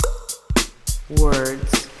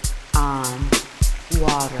Words on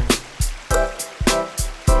Water.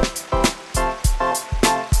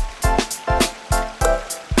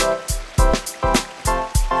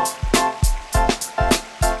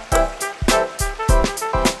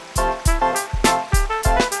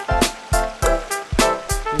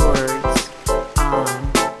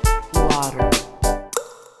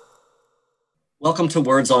 Welcome to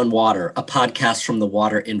Words on Water, a podcast from the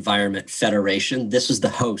Water Environment Federation. This is the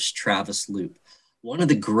host, Travis Loop. One of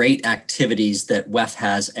the great activities that WEF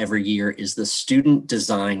has every year is the Student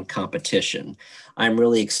Design Competition. I'm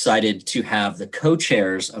really excited to have the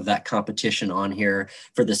co-chairs of that competition on here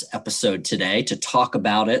for this episode today to talk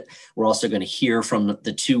about it. We're also going to hear from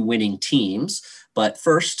the two winning teams. But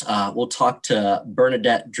first, we'll talk to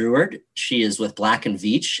Bernadette Druard. She is with Black &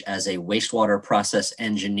 Veatch as a wastewater process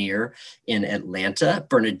engineer in Atlanta.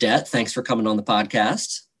 Bernadette, thanks for coming on the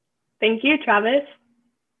podcast. Thank you, Travis.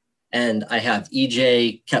 And I have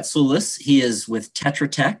EJ Katsoulis. He is with Tetra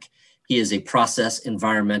Tech. He is a process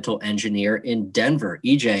environmental engineer in Denver.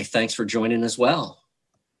 EJ, thanks for joining as well.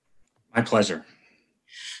 My pleasure.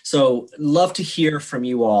 So love to hear from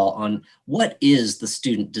you all on what is the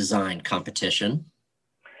Student Design Competition?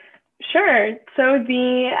 Sure. So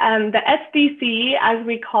the SDC, as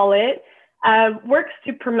we call it, works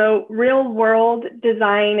to promote real-world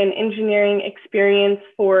design and engineering experience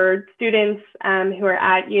for students who are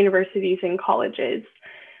at universities and colleges.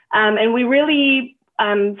 And we really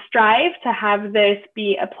strive to have this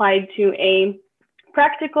be applied to a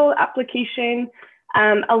practical application.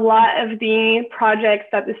 A lot of the projects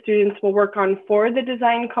that the students will work on for the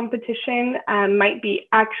design competition might be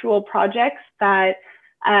actual projects that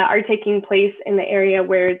are taking place in the area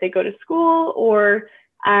where they go to school or,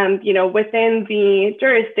 within the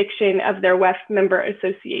jurisdiction of their WEF member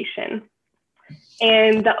association.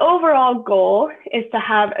 And the overall goal is to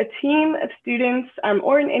have a team of students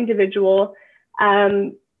or an individual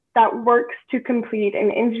that works to complete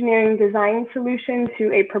an engineering design solution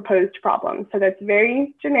to a proposed problem. So that's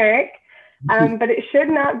very generic, but it should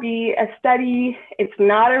not be a study, it's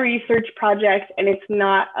not a research project, and it's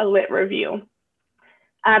not a lit review.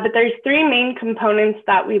 But there's three main components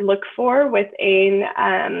that we look for within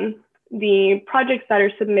the projects that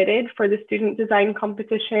are submitted for the student design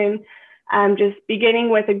competition. Just beginning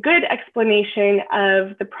with a good explanation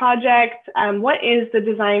of the project, what is the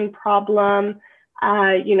design problem,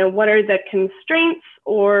 what are the constraints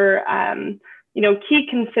or, key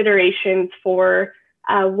considerations for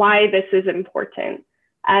why this is important.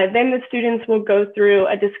 Then the students will go through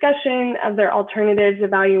a discussion of their alternatives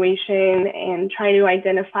evaluation and try to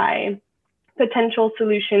identify potential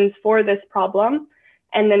solutions for this problem,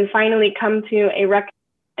 and then finally come to a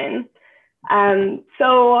recommendation.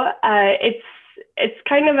 It's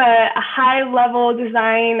kind of a high-level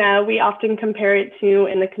design. We often compare it to,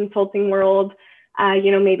 in the consulting world,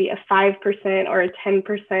 maybe a 5% or a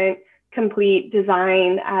 10% complete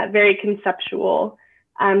design, very conceptual.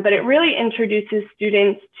 But it really introduces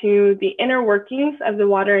students to the inner workings of the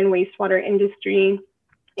water and wastewater industry.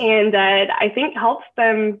 And I think helps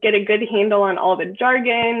them get a good handle on all the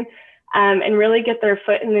jargon and really get their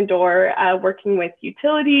foot in the door working with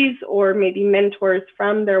utilities or maybe mentors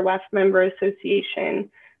from their WEF member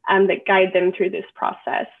association that guide them through this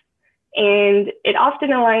process. And it often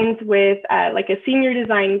aligns with like a senior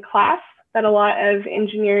design class that a lot of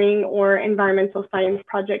engineering or environmental science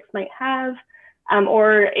projects might have,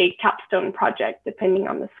 or a capstone project, depending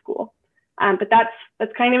on the school. But that's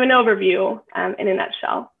kind of an overview in a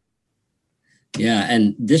nutshell. Yeah,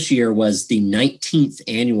 and this year was the 19th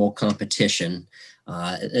annual competition.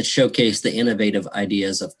 It showcased the innovative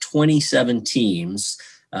ideas of 27 teams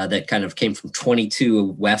that kind of came from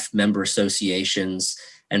 22 WEF member associations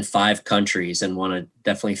and 5 countries, and want to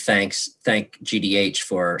definitely thank GDH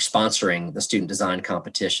for sponsoring the Student Design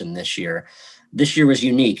Competition this year. This year was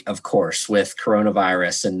unique, of course, with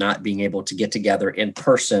coronavirus and not being able to get together in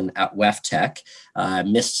person at WEF Tech.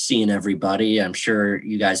 Missed seeing everybody. I'm sure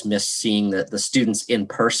you guys missed seeing the students in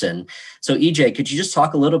person. So EJ, could you just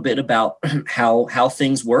talk a little bit about how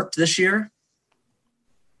things worked this year?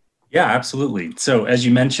 Yeah, absolutely. So as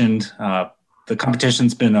you mentioned, the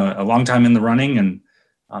competition's been a long time in the running, and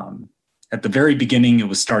at the very beginning, it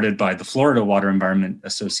was started by the Florida Water Environment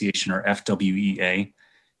Association, or FWEA,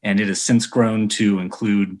 and it has since grown to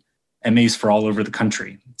include MAs for all over the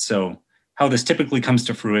country. So how this typically comes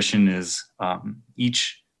to fruition is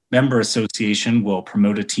each member association will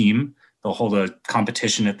promote a team. They'll hold a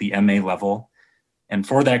competition at the MA level. And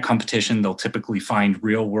for that competition, they'll typically find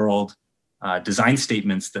real-world design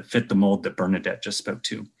statements that fit the mold that Bernadette just spoke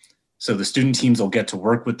to. So the student teams will get to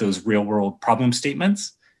work with those real-world problem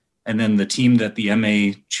statements And then the team that the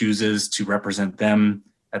MA chooses to represent them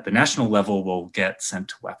at the national level will get sent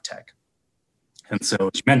to WEFTEC. And so,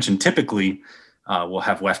 as you mentioned, typically we'll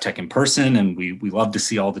have WEFTEC in person, and we love to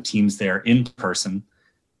see all the teams there in person.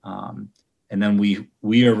 And then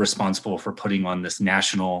we are responsible for putting on this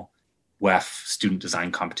national WEF student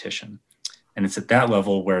design competition. And it's at that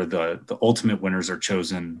level where the ultimate winners are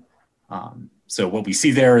chosen. So what we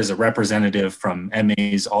see there is a representative from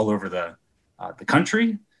MAs all over the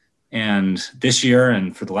country. And this year,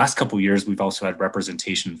 and for the last couple of years, we've also had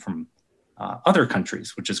representation from other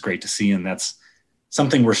countries, which is great to see. And that's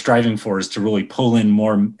something we're striving for, is to really pull in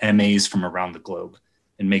more MAs from around the globe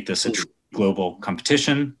and make this a true global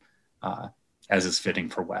competition, as is fitting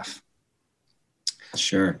for WEF.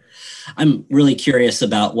 Sure. I'm really curious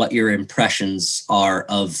about what your impressions are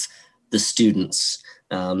of the students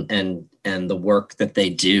and the work that they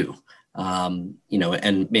do. And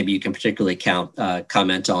maybe you can particularly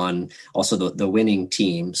comment on also the winning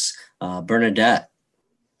teams. Bernadette.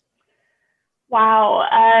 Wow.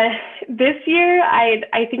 This year,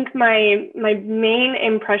 I think my main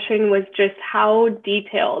impression was just how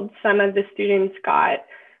detailed some of the students got,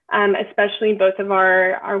 especially both of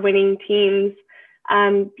our winning teams.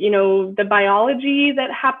 The biology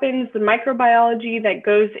that happens, the microbiology that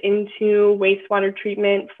goes into wastewater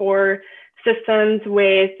treatment for systems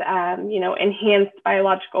with, enhanced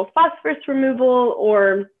biological phosphorus removal,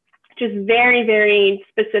 or just very, very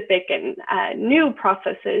specific and new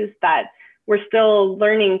processes that we're still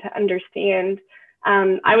learning to understand.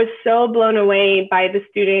 I was so blown away by the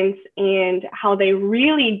students and how they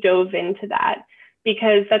really dove into that,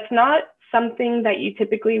 because that's not something that you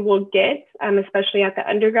typically will get, especially at the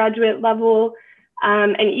undergraduate level.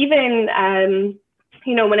 And even,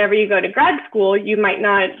 whenever you go to grad school, you might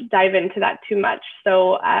not dive into that too much.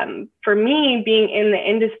 So for me, being in the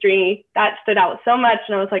industry, that stood out so much.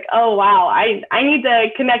 And I was like, oh, wow, I need to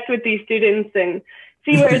connect with these students and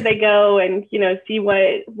see where they go and, see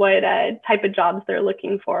what type of jobs they're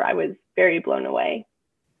looking for. I was very blown away.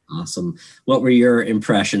 Awesome. What were your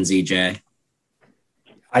impressions, EJ?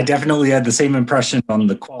 I definitely had the same impression on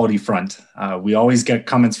the quality front. We always get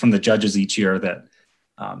comments from the judges each year that,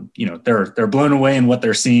 they're blown away, and what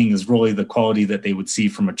they're seeing is really the quality that they would see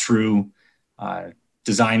from a true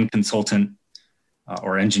design consultant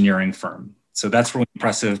or engineering firm. So that's really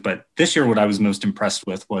impressive. But this year, what I was most impressed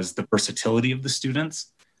with was the versatility of the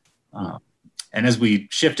students. And as we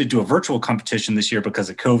shifted to a virtual competition this year because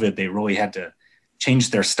of COVID, they really had to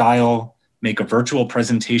change their style, make a virtual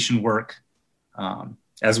presentation work,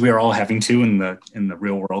 as we are all having to in the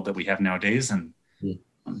real world that we have nowadays. And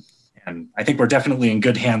I think we're definitely in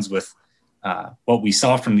good hands with what we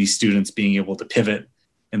saw from these students being able to pivot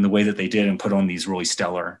in the way that they did and put on these really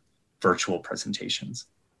stellar virtual presentations.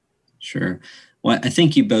 Sure. Well, I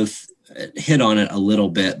think you both hit on it a little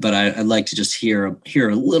bit, but I'd like to just hear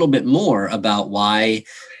a little bit more about why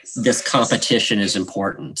this competition is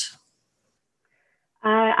important.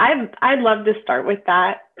 I'd love to start with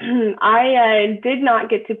that. I did not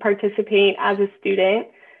get to participate as a student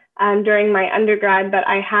during my undergrad, but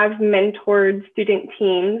I have mentored student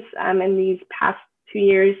teams in these past 2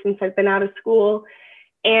 years since I've been out of school.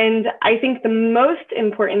 And I think the most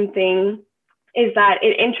important thing is that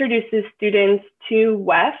it introduces students to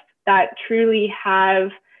WEF that truly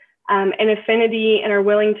have an affinity and are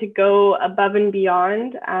willing to go above and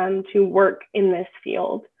beyond to work in this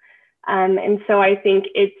field. And so I think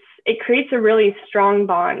it creates a really strong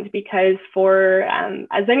bond, because for,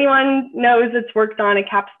 as anyone knows that's worked on a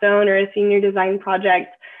capstone or a senior design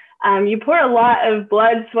project, you pour a lot of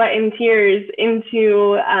blood, sweat, and tears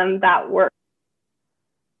into that work.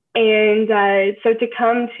 And so to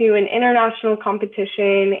come to an international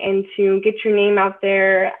competition and to get your name out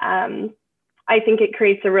there, I think it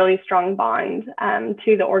creates a really strong bond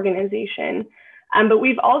to the organization. But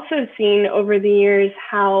we've also seen over the years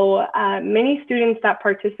how many students that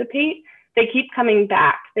participate, they keep coming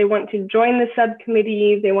back. They want to join the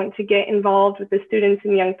subcommittee. They want to get involved with the Students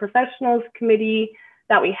and Young Professionals Committee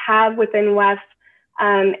that we have within WEF.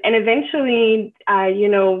 And eventually,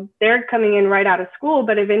 they're coming in right out of school,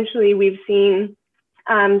 but eventually we've seen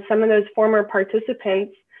some of those former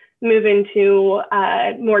participants move into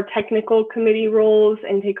more technical committee roles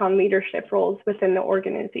and take on leadership roles within the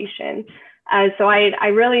organization. So I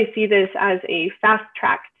really see this as a fast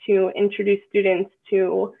track to introduce students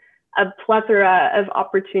to a plethora of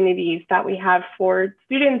opportunities that we have for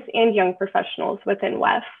students and young professionals within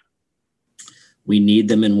WEF. We need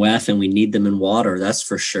them in WEF and we need them in water, that's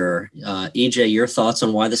for sure. EJ, your thoughts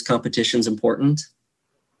on why this competition is important?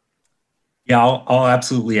 Yeah, I'll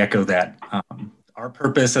absolutely echo that. Our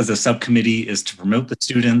purpose as a subcommittee is to promote the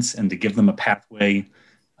students and to give them a pathway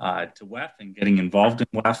to WEF and getting involved in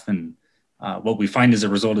WEF. And what we find as a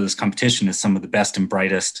result of this competition is some of the best and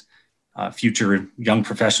brightest future young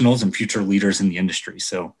professionals and future leaders in the industry.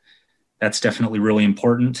 So that's definitely really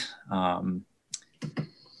important.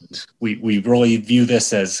 We really view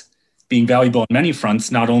this as being valuable on many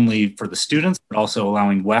fronts, not only for the students, but also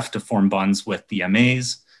allowing WEF to form bonds with the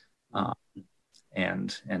MAs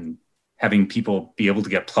and having people be able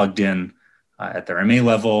to get plugged in at their MA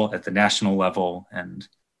level, at the national level, and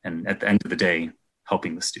at the end of the day,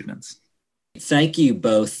 helping the students. Thank you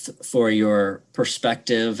both for your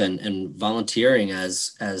perspective and volunteering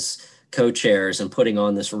as co-chairs and putting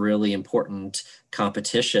on this really important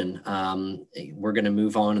competition. We're going to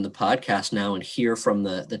move on in the podcast now and hear from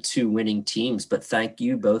the two winning teams, but thank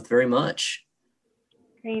you both very much.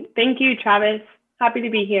 Great. Thank you, Travis. Happy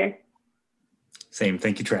to be here. Same.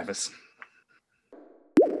 Thank you, Travis.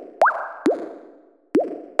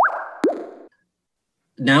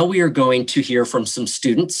 Now we are going to hear from some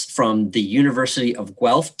students from the University of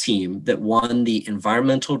Guelph team that won the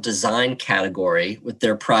environmental design category with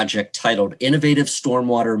their project titled Innovative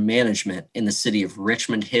Stormwater Management in the City of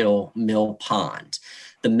Richmond Hill Mill Pond.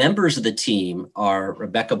 The members of the team are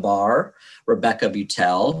Rebecca Barr, Rebecca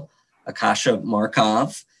Butel, Akasha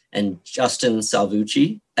Markov, and Justin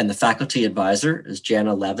Salvucci, and the faculty advisor is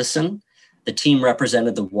Jana Levison. The team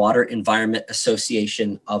represented the Water Environment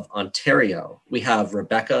Association of Ontario. We have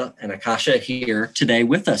Rebecca and Akasha here today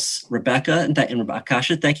with us. Rebecca and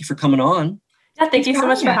Akasha, thank you for coming on. Yeah, thank you so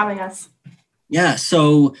much for having us. Yeah,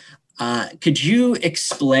 so could you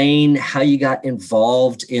explain how you got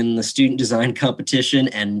involved in the student design competition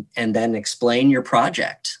and then explain your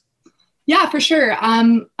project? Yeah, for sure.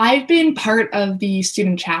 I've been part of the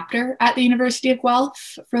student chapter at the University of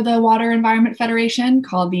Guelph for the Water Environment Federation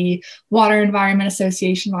called the Water Environment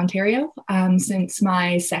Association of Ontario since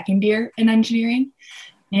my second year in engineering.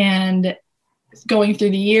 And going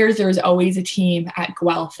through the years, there was always a team at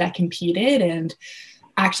Guelph that competed. And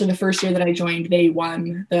actually the first year that I joined, they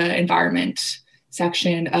won the environment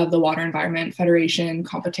section of the Water Environment Federation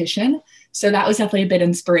competition. So that was definitely a bit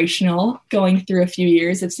inspirational, going through a few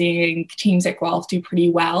years of seeing teams at Guelph do pretty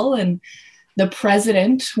well. And the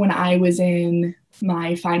president, when I was in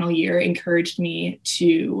my final year, encouraged me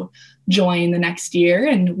to join the next year.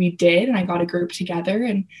 And we did, and I got a group together,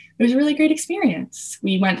 and it was a really great experience.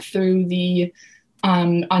 We went through the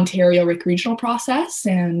Ontario RIC regional process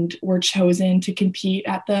and were chosen to compete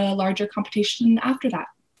at the larger competition after that.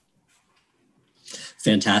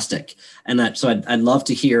 Fantastic. And so I'd love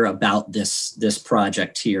to hear about this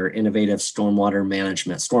project here, Innovative Stormwater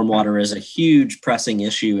Management. Stormwater is a huge pressing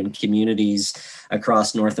issue in communities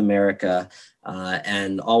across North America,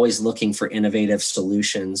 and always looking for innovative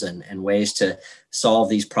solutions and ways to solve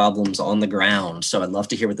these problems on the ground. So I'd love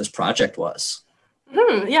to hear what this project was.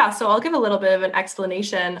 Yeah, so I'll give a little bit of an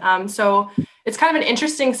explanation. So it's kind of an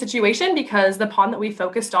interesting situation because the pond that we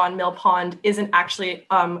focused on, Mill Pond, isn't actually,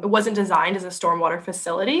 it wasn't designed as a stormwater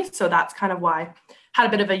facility. So that's kind of why it had a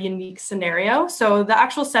bit of a unique scenario. So the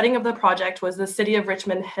actual setting of the project was the city of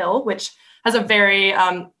Richmond Hill, which has a very,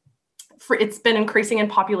 it's been increasing in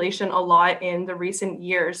population a lot in the recent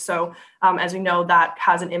years. So as we know, that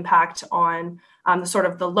has an impact on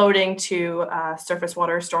the loading to surface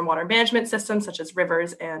water, stormwater management systems such as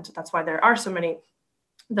rivers, and that's why there are so many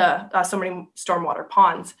stormwater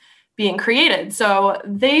ponds being created. So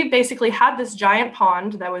they basically had this giant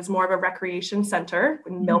pond that was more of a recreation center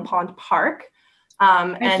in Mill Pond Park.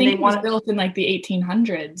 I think it was built in like the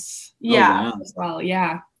 1800s. Yeah. As well,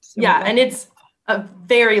 yeah. So yeah, and it's a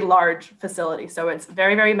very large facility. So it's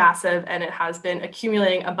very, very massive, and it has been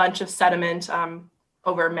accumulating a bunch of sediment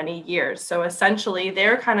over many years. So essentially,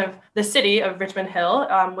 the city of Richmond Hill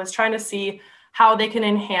was trying to see how they can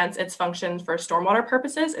enhance its functions for stormwater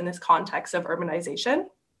purposes in this context of urbanization.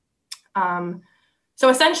 So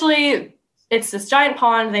essentially, it's this giant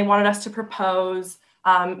pond. They wanted us to propose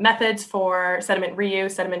methods for sediment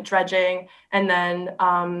reuse, sediment dredging, and then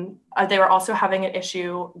they were also having an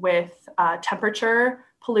issue with temperature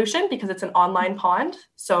pollution because it's an online pond.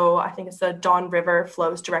 So I think it's the Don River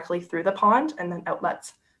flows directly through the pond and then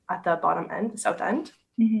outlets at the bottom end, the south end.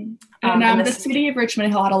 Mm-hmm. And the city of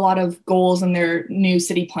Richmond Hill had a lot of goals in their new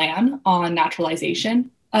city plan on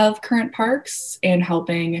naturalization of current parks and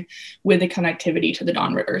helping with the connectivity to the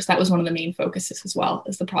Don Rivers. That was one of the main focuses as well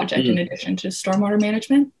as the project, in addition to stormwater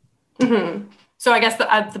management. Mm-hmm. So I guess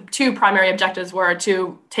the two primary objectives were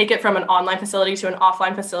to take it from an online facility to an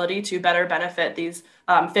offline facility to better benefit these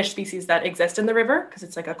fish species that exist in the river, because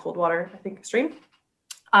it's like a cold water, I think, stream.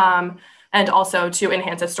 and also to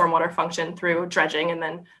enhance its stormwater function through dredging and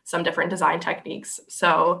then some different design techniques.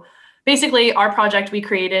 So basically, our project, we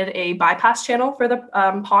created a bypass channel for the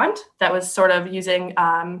pond that was sort of using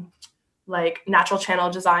like natural channel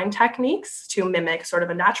design techniques to mimic sort of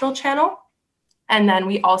a natural channel. And then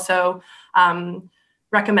we also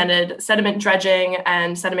recommended sediment dredging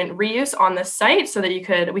and sediment reuse on this site so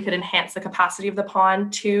that we could enhance the capacity of the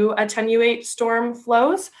pond to attenuate storm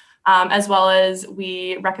flows, as well as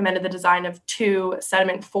we recommended the design of 2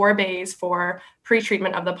 sediment forebays for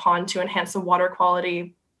pre-treatment of the pond to enhance the water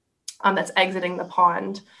quality that's exiting the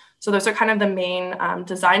pond. So those are kind of the main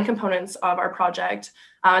design components of our project.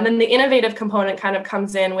 And then the innovative component kind of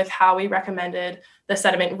comes in with how we recommended the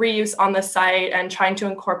sediment reuse on the site and trying to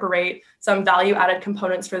incorporate some value-added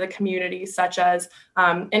components for the community, such as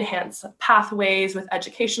enhanced pathways with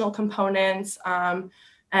educational components.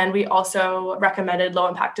 And we also recommended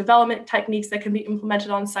low-impact development techniques that can be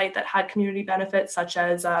implemented on site that had community benefits, such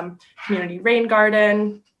as community rain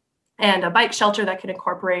garden, and a bike shelter that can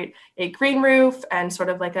incorporate a green roof and sort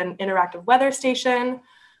of like an interactive weather station.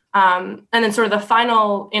 And then sort of the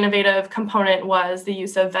final innovative component was the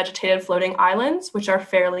use of vegetated floating islands, which are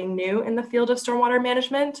fairly new in the field of stormwater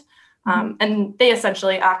management. And they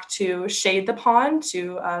essentially act to shade the pond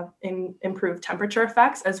to improve temperature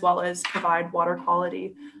effects, as well as provide water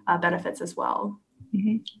quality benefits as well.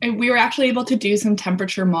 And we were actually able to do some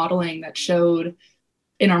temperature modeling that showed,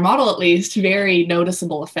 in our model at least, very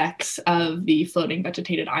noticeable effects of the floating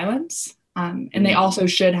vegetated islands. And they also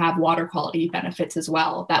should have water quality benefits as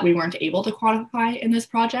well that we weren't able to quantify in this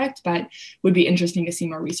project, but would be interesting to see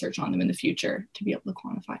more research on them in the future to be able to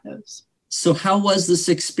quantify those. So how was this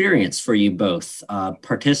experience for you both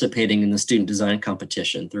participating in the student design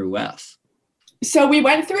competition through WEF? So we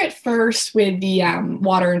went through it first with the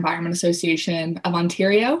Water Environment Association of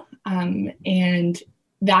Ontario, and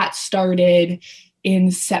that started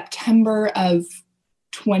in September of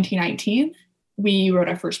 2019. We wrote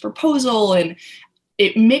our first proposal, and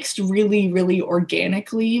it mixed really, really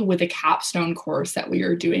organically with a capstone course that we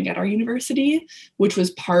were doing at our university, which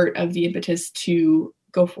was part of the impetus to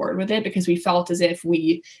go forward with it, because we felt as if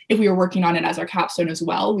we were working on it as our capstone as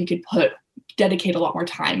well, we could dedicate a lot more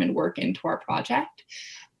time and work into our project.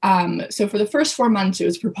 So for the first 4 months, it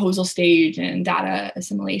was proposal stage and data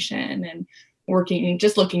assimilation and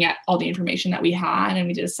looking at all the information that we had, and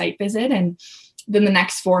we did a site visit. And then the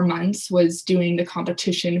next 4 months was doing the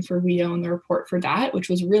competition for WEO and the report for that, which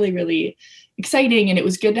was really, really exciting. And it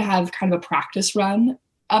was good to have kind of a practice run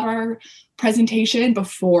of our presentation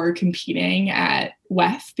before competing at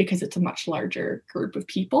WEF, because it's a much larger group of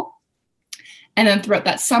people. And then throughout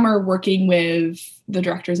that summer, working with the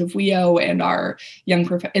directors of WEO and our young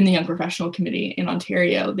professional committee in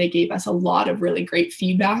Ontario, they gave us a lot of really great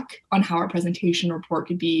feedback on how our presentation report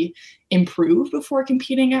could be improved before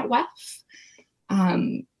competing at WEF.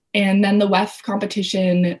 And then the WEF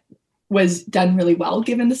competition was done really well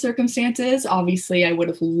given the circumstances. Obviously, I would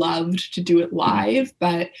have loved to do it live,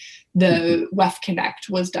 but the WEF Connect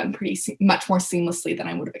was done much more seamlessly than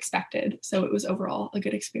I would have expected. So it was overall a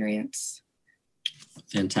good experience.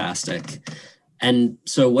 Fantastic. And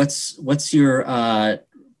so what's your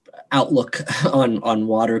outlook on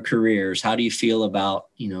water careers? How do you feel about,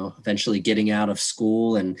 eventually getting out of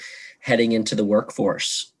school and heading into the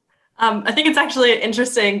workforce? I think it's actually an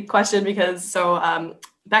interesting question because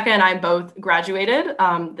Becca and I both graduated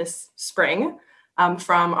this spring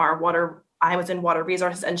from our water. I was in water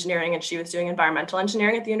resources engineering and she was doing environmental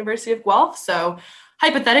engineering at the University of Guelph. So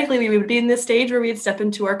hypothetically, we would be in this stage where we'd step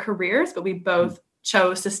into our careers, but we both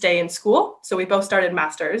chose to stay in school. So we both started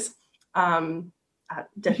masters at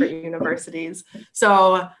different universities.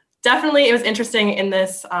 So definitely it was interesting in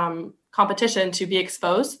this competition to be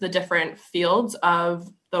exposed to the different fields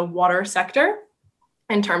of the water sector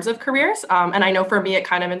in terms of careers. And I know for me, it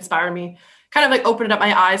kind of inspired me, kind of like opened up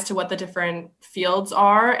my eyes to what the different fields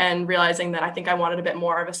are, and realizing that I think I wanted a bit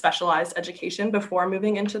more of a specialized education before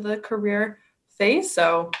moving into the career phase.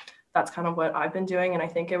 So that's kind of what I've been doing. And I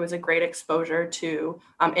think it was a great exposure to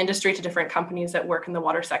industry, to different companies that work in the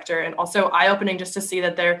water sector, and also eye-opening just to see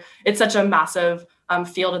that it's such a massive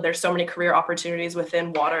field and there's so many career opportunities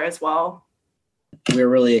within water as well. We're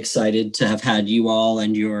really excited to have had you all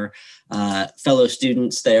and your fellow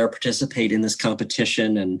students there participate in this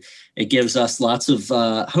competition. And it gives us lots of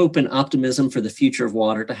hope and optimism for the future of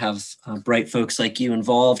water to have bright folks like you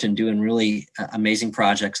involved and doing really amazing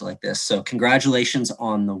projects like this. So congratulations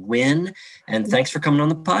on the win. And thanks for coming on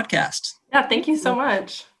the podcast. Yeah, thank you so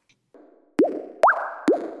much.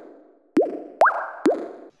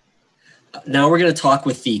 Now we're going to talk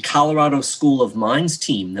with the Colorado School of Mines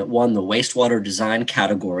team that won the wastewater design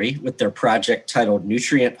category with their project titled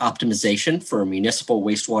Nutrient Optimization for Municipal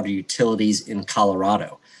Wastewater Utilities in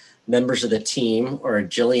Colorado. Members of the team are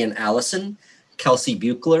Jillian Allison, Kelsey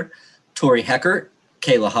Buchler, Tori Heckert,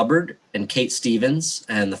 Kayla Hubbard, and Kate Stevens,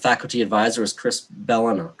 and the faculty advisor is Chris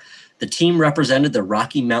Bellana. The team represented the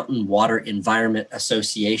Rocky Mountain Water Environment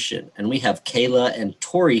Association, and we have Kayla and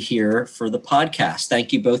Tori here for the podcast.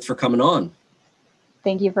 Thank you both for coming on.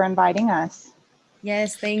 Thank you for inviting us.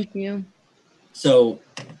 Yes, thank you. So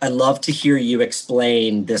I'd love to hear you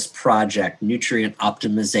explain this project, Nutrient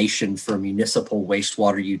Optimization for Municipal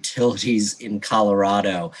Wastewater Utilities in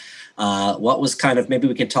Colorado. What was maybe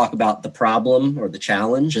we can talk about the problem or the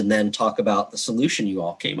challenge and then talk about the solution you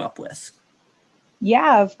all came up with.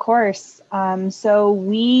 Yeah, of course. So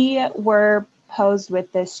we were posed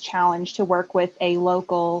with this challenge to work with a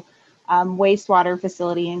local wastewater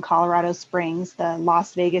facility in Colorado Springs, the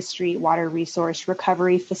Las Vegas Street Water Resource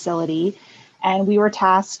Recovery Facility. And we were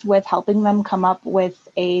tasked with helping them come up with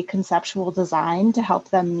a conceptual design to help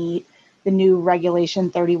them meet the new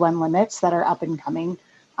Regulation 31 limits that are up and coming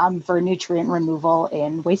for nutrient removal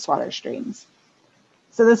in wastewater streams.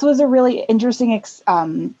 So this was a really interesting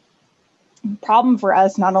problem for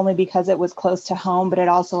us, not only because it was close to home, but it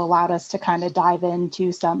also allowed us to kind of dive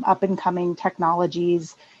into some up and coming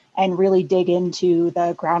technologies and really dig into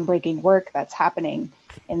the groundbreaking work that's happening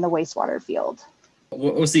in the wastewater field.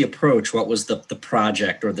 What was the approach? What was the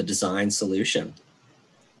project or the design solution?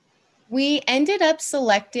 We ended up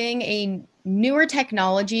selecting a newer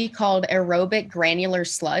technology called aerobic granular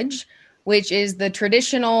sludge, which is the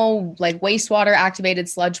traditional wastewater activated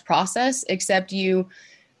sludge process, except you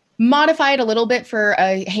modify it a little bit for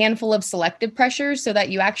a handful of selective pressures so that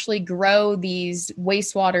you actually grow these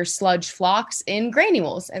wastewater sludge flocks in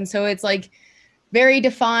granules. And so it's very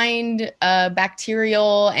defined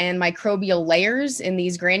bacterial and microbial layers in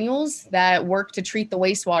these granules that work to treat the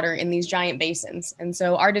wastewater in these giant basins. And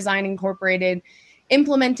so our design incorporated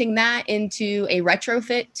implementing that into a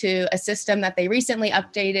retrofit to a system that they recently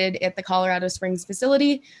updated at the Colorado Springs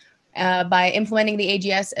facility by implementing the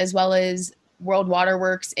AGS as well as World Water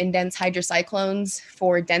Works indents hydrocyclones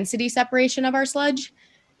for density separation of our sludge,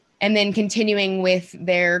 and then continuing with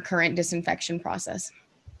their current disinfection process.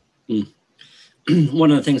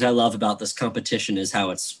 One of the things I love about this competition is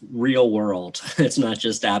how it's real world. It's not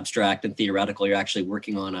just abstract and theoretical. You're actually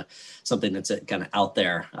working on something that's kind of out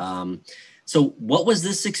there. So what was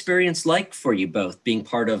this experience like for you both, being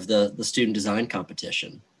part of the student design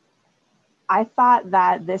competition? I thought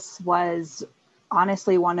that this was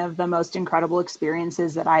honestly one of the most incredible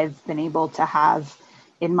experiences that I've been able to have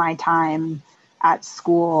in my time at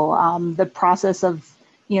school. The process of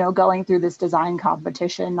going through this design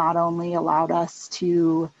competition not only allowed us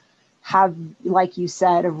to have, like you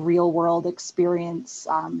said, a real world experience,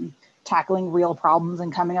 tackling real problems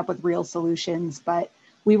and coming up with real solutions, but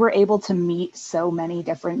we were able to meet so many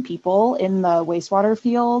different people in the wastewater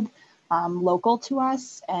field, local to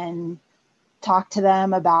us, and talk to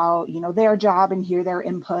them about, their job and hear their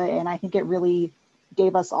input. And I think it really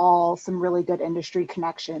gave us all some really good industry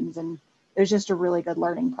connections. And it was just a really good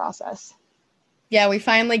learning process. Yeah, we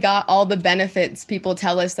finally got all the benefits people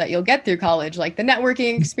tell us that you'll get through college, like the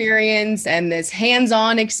networking experience and this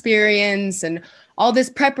hands-on experience and all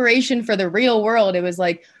this preparation for the real world. It was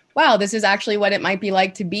wow, this is actually what it might be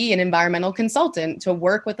like to be an environmental consultant, to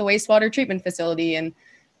work with the wastewater treatment facility and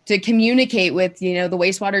to communicate with, the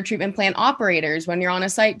wastewater treatment plant operators when you're on a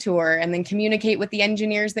site tour, and then communicate with the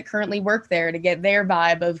engineers that currently work there to get their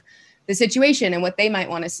vibe of the situation and what they might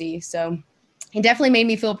want to see. So it definitely made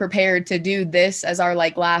me feel prepared to do this as our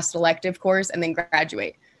last elective course and then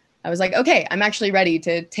graduate. I was okay, I'm actually ready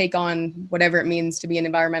to take on whatever it means to be an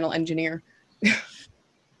environmental engineer.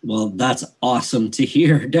 Well, that's awesome to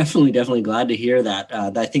hear. Definitely glad to hear that.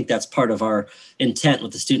 I think that's part of our intent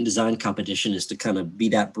with the student design competition, is to kind of be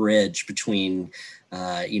that bridge between,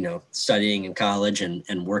 studying in college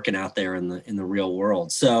and working out there in the real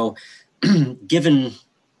world. So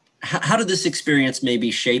how did this experience maybe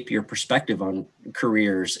shape your perspective on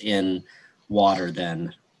careers in water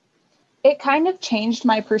then? It kind of changed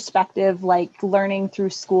my perspective, learning through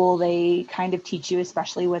school. They kind of teach you,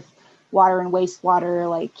 especially with water and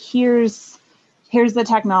wastewater, here's the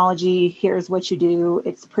technology, here's what you do.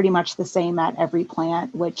 It's pretty much the same at every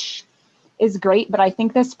plant, which is great. But I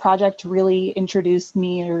think this project really introduced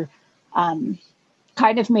me, or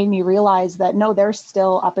kind of made me realize that no, there's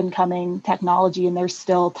still up and coming technology and there's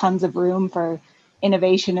still tons of room for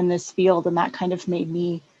innovation in this field. And that kind of made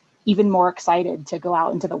me even more excited to go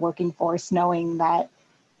out into the working force, knowing that,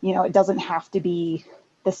 it doesn't have to be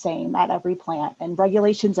the same at every plant, and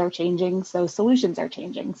regulations are changing, so solutions are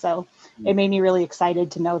changing. So it made me really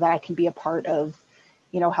excited to know that I can be a part of,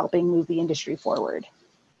 helping move the industry forward.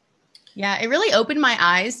 Yeah, it really opened my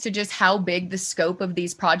eyes to just how big the scope of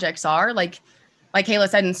these projects are. Like Kayla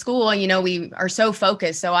said, in school, we are so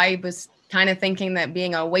focused. So I was kind of thinking that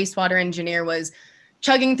being a wastewater engineer was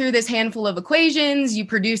chugging through this handful of equations, you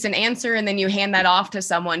produce an answer, and then you hand that off to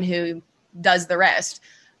someone who does the rest.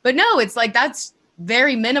 But no, it's like that's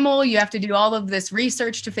very minimal. You have to do all of this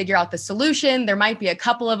research to figure out the solution. There might be a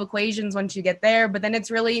couple of equations once you get there, but then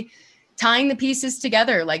it's really tying the pieces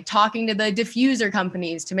together, like talking to the diffuser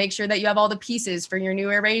companies to make sure that you have all the pieces for your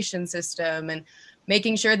new aeration system, and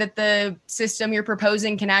making sure that the system you're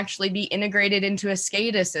proposing can actually be integrated into a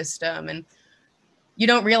SCADA system. And you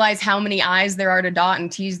don't realize how many I's there are to dot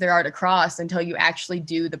and T's there are to cross until you actually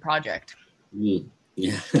do the project.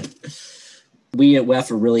 Yeah. We at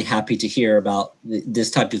WEF are really happy to hear about this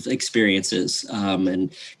type of experiences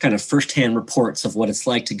and kind of firsthand reports of what it's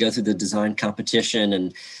like to go through the design competition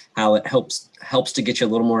and how it helps to get you a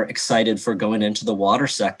little more excited for going into the water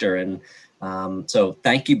sector. And so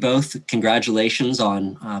thank you both. Congratulations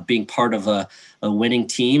on being part of a winning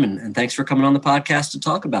team. And thanks for coming on the podcast to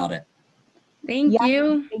talk about it. Thank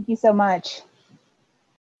you. Thank you so much.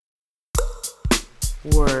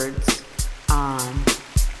 Words on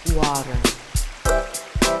water.